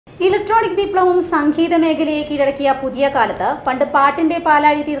Electronic വിപ്ലവവും സംഗീത മേഖലയെ കീഴടക്കിയ പുതിയ കാലത്ത് പണ്ട് പാട്ടിന്റെ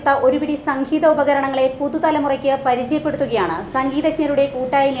പാലാഴി തീർത്ത ഒരുപിടി സംഗീത ഉപകരണങ്ങളെ പുതുതലമുറയ്ക്ക് പരിചയപ്പെടുത്തുകയാണ് സംഗീതജ്ഞരുടെ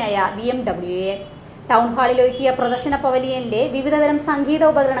കൂട്ടായ്മയായ VMWA. ടൗൺ ഹാളിൽ ഒരുക്കിയ പ്രദർശന പവലിയനിലെ വിവിധതരം സംഗീത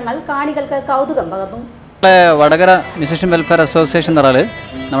ഉപകരണങ്ങൾ കാണികൾക്ക് കൗതുകം പകർന്നു. വടകര മ്യൂസിഷ്യൻ വെൽഫെയർ അസോസിയേഷൻ എന്ന് പറഞ്ഞാൽ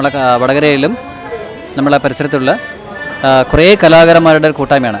നമ്മളെ വടകരയിലും നമ്മളെ പരിസരത്തുള്ള കുറേ കലാകാരന്മാരുടെ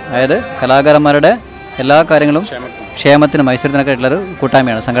കൂട്ടായ്മയാണ്. അതായത് കലാകാരന്മാരുടെ എല്ലാ കാര്യങ്ങളും ക്ഷേമത്തിനും ഐശ്വര്യത്തിനൊക്കെ ഉള്ളൊരു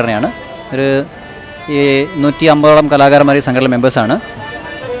കൂട്ടായ്മയാണ്, സംഘടനയാണ്. ഒരു 150ഓളം കലാകാരന്മാർ ഈ സംഘടന മെമ്പേഴ്സാണ്.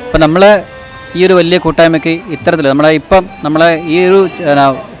 അപ്പോൾ നമ്മളെ ഈ ഒരു വലിയ കൂട്ടായ്മയ്ക്ക് ഇത്തരത്തിൽ നമ്മളെ ഈ ഒരു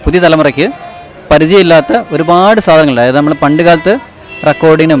പുതിയ തലമുറയ്ക്ക് പരിചയമില്ലാത്ത ഒരുപാട് സാധനങ്ങളുണ്ട്. അതായത് നമ്മൾ പണ്ട് കാലത്ത്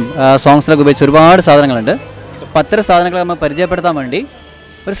റെക്കോർഡിങ്ങിനും സോങ്സിലൊക്കെ ഉപയോഗിച്ച ഒരുപാട് സാധനങ്ങളുണ്ട്. അപ്പോൾ അത്തരം സാധനങ്ങൾ നമ്മൾ പരിചയപ്പെടുത്താൻ വേണ്ടി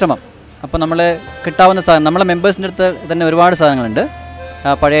ഒരു ശ്രമം. അപ്പോൾ നമ്മൾ കിട്ടാവുന്ന സാധനം നമ്മളെ മെമ്പേഴ്സിൻ്റെ അടുത്ത് തന്നെ ഒരുപാട് സാധനങ്ങളുണ്ട്,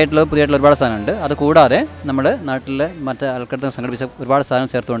 പഴയതായിട്ടുള്ള പുതിയതായിട്ടുള്ള ഒരുപാട് സാധനമുണ്ട്. അതുകൂടാതെ നമ്മൾ നാട്ടിലെ മറ്റ് ആൾക്കാർക്ക് സംഘടിപ്പിച്ച ഒരുപാട് സാധനം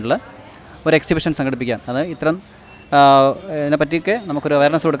ചേർത്തുകൊണ്ടുള്ള ഒരു എക്സിബിഷൻ സംഘടിപ്പിക്കാൻ, അത് ഇത്തരം ഇതിനെപ്പറ്റിയൊക്കെ നമുക്കൊരു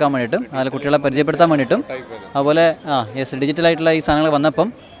അവയർനെസ് കൊടുക്കാൻ വേണ്ടിയിട്ടും അതിൽ കുട്ടികളെ പരിചയപ്പെടുത്താൻ വേണ്ടിയിട്ടും, അതുപോലെ ഡിജിറ്റലായിട്ടുള്ള ഈ സാധനങ്ങൾ വന്നപ്പം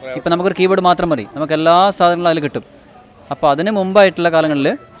ഇപ്പം നമുക്കൊരു കീബോർഡ് മാത്രം മതി, നമുക്ക് എല്ലാ സാധനങ്ങളും അതിൽ കിട്ടും. അപ്പോൾ അതിന് മുമ്പായിട്ടുള്ള കാലങ്ങളിൽ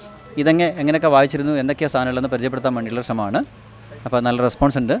എങ്ങനെയൊക്കെ വായിച്ചിരുന്നു, എന്തൊക്കെയാണ് സാധനങ്ങളെന്ന് പരിചയപ്പെടുത്താൻ വേണ്ടിയുള്ള ശ്രമമാണ്. അപ്പോൾ നല്ല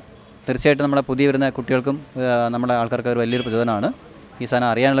റെസ്പോൺസ് ഉണ്ട്. തീർച്ചയായിട്ടും നമ്മളെ പുതിയ വരുന്ന കുട്ടികൾക്കും നമ്മുടെ ആൾക്കാർക്ക് ഒരു വലിയൊരു പ്രചോദനമാണ്. ഈ സാധനം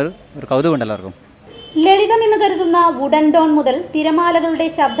അറിയാനുള്ളൊരു കൗതുകമുണ്ട് എല്ലാവർക്കും. ലളിതമെന്ന് കരുതുന്ന വുഡൻ ഡോൺ മുതൽ തിരമാലകളുടെ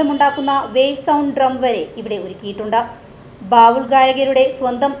ശബ്ദമുണ്ടാക്കുന്ന വേവ് സൗണ്ട് ഡ്രം വരെ ഇവിടെ ഒരുക്കിയിട്ടുണ്ട്. ബാവുൾ ഗായകരുടെ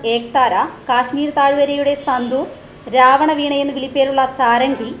സ്വന്തം ഏക്താര, കാശ്മീർ താഴ്വരയുടെ സന്തൂർ, രാവണ വീണയെന്ന് വിളിപ്പേരുള്ള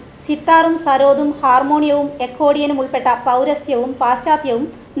സാരംഗി, സിത്താറും സരോദും ഹാർമോണിയവും എക്കോഡിയനും ഉൾപ്പെട്ട പൗരസ്ത്യവും പാശ്ചാത്യവും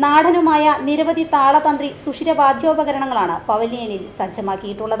നാടനുമായ നിരവധി താളതന്ത്രി സുഷിരവാദ്യോപകരണങ്ങളാണ് പവലിയനിൽ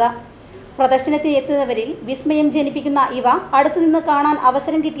സജ്ജമാക്കിയിട്ടുള്ളത്. പ്രദർശനത്തിന് എത്തുന്നവരിൽ വിസ്മയം ജനിപ്പിക്കുന്ന ഇവ അടുത്തുനിന്ന് കാണാൻ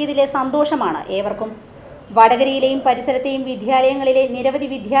അവസരം കിട്ടിയതിലെ സന്തോഷമാണ് ഏവർക്കും. വടകരയിലെയും പരിസരത്തെയും വിദ്യാലയങ്ങളിലെ നിരവധി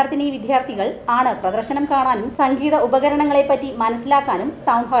വിദ്യാർത്ഥികൾ ആണ് പ്രദർശനം കാണാനും സംഗീത ഉപകരണങ്ങളെപ്പറ്റി മനസ്സിലാക്കാനും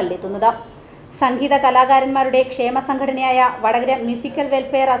ടൗൺ ഹാളിലെത്തുന്നത്. സംഗീത കലാകാരന്മാരുടെ ക്ഷേമ സംഘടനയായ വടകര മ്യൂസിക്കൽ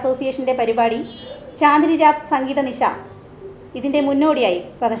വെൽഫെയർ അസോസിയേഷന്റെ പരിപാടി ചാന്ദിനി രാത് സംഗീത നിശ ഇതിൻ്റെ മുന്നോടിയായി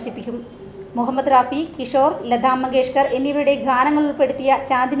പ്രദർശിപ്പിക്കും. മുഹമ്മദ് റാഫി, കിഷോർ, ലതാ മങ്കേഷ്കർ എന്നിവരുടെ ഗാനങ്ങൾ ഉൾപ്പെടുത്തിയ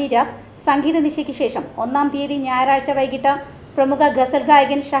ചാന്ദിനി രാത് സംഗീത നിശയ്ക്ക് ശേഷം 1-ാം തീയതി ഞായറാഴ്ച വൈകിട്ട് പ്രമുഖ ഗസൽ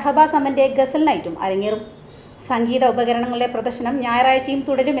ഗായകൻ ഷഹബാസ് അമന്റെ ഗസൽ നൈറ്റും അരങ്ങേറും. സംഗീത ഉപകരണങ്ങളുടെ പ്രദർശനം ഞായറാഴ്ചയും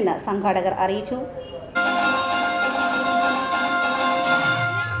തുടരുമെന്ന് സംഘാടകർ അറിയിച്ചു.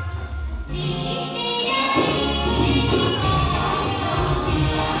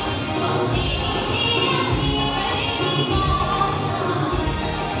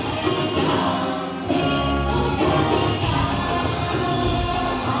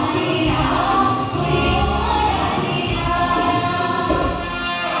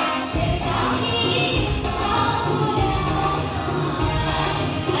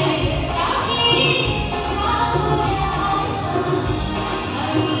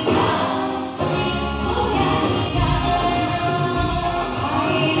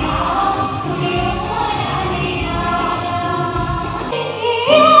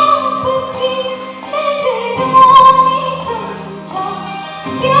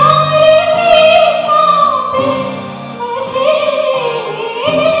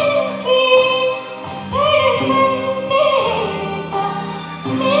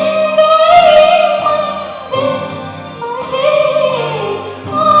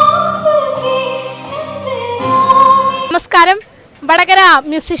 നമസ്കാരം. വടകര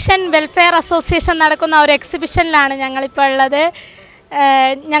മ്യൂസിഷ്യൻ വെൽഫെയർ അസോസിയേഷൻ നടക്കുന്ന ഒരു എക്സിബിഷനിലാണ് ഞങ്ങളിപ്പോൾ ഉള്ളത്.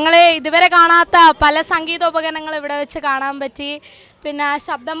 ഞങ്ങൾ ഇതുവരെ കാണാത്ത പല സംഗീതോപകരണങ്ങൾ ഇവിടെ വെച്ച് കാണാൻ പറ്റി. പിന്നെ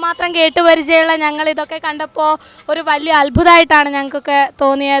ശബ്ദം മാത്രം കേട്ട് പരിചയമുള്ള ഞങ്ങൾ ഇതൊക്കെ കണ്ടപ്പോൾ ഒരു വലിയ അത്ഭുതമായിട്ടാണ് ഞങ്ങൾക്കൊക്കെ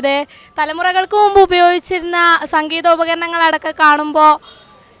തോന്നിയത്. തലമുറകൾക്ക് മുമ്പ് ഉപയോഗിച്ചിരുന്ന സംഗീതോപകരണങ്ങളടക്കം കാണുമ്പോൾ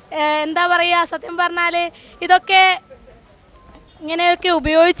എന്താ പറയുക, സത്യം പറഞ്ഞാൽ ഇതൊക്കെ ഇങ്ങനെയൊക്കെ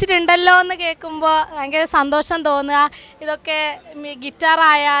ഉപയോഗിച്ചിട്ടുണ്ടല്ലോ എന്ന് കേൾക്കുമ്പോൾ ഭയങ്കര സന്തോഷം തോന്നുക. ഇതൊക്കെ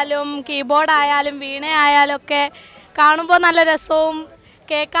ഗിറ്റാറായാലും കീബോർഡായാലും വീണയായാലും ഒക്കെ കാണുമ്പോൾ നല്ല രസവും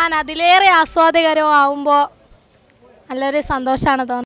കേൾക്കാൻ അതിലേറെ ആസ്വാദ്യകരവും ആവുമ്പോൾ നല്ലൊരു സന്തോഷമാണ് തോന്നുന്നത്.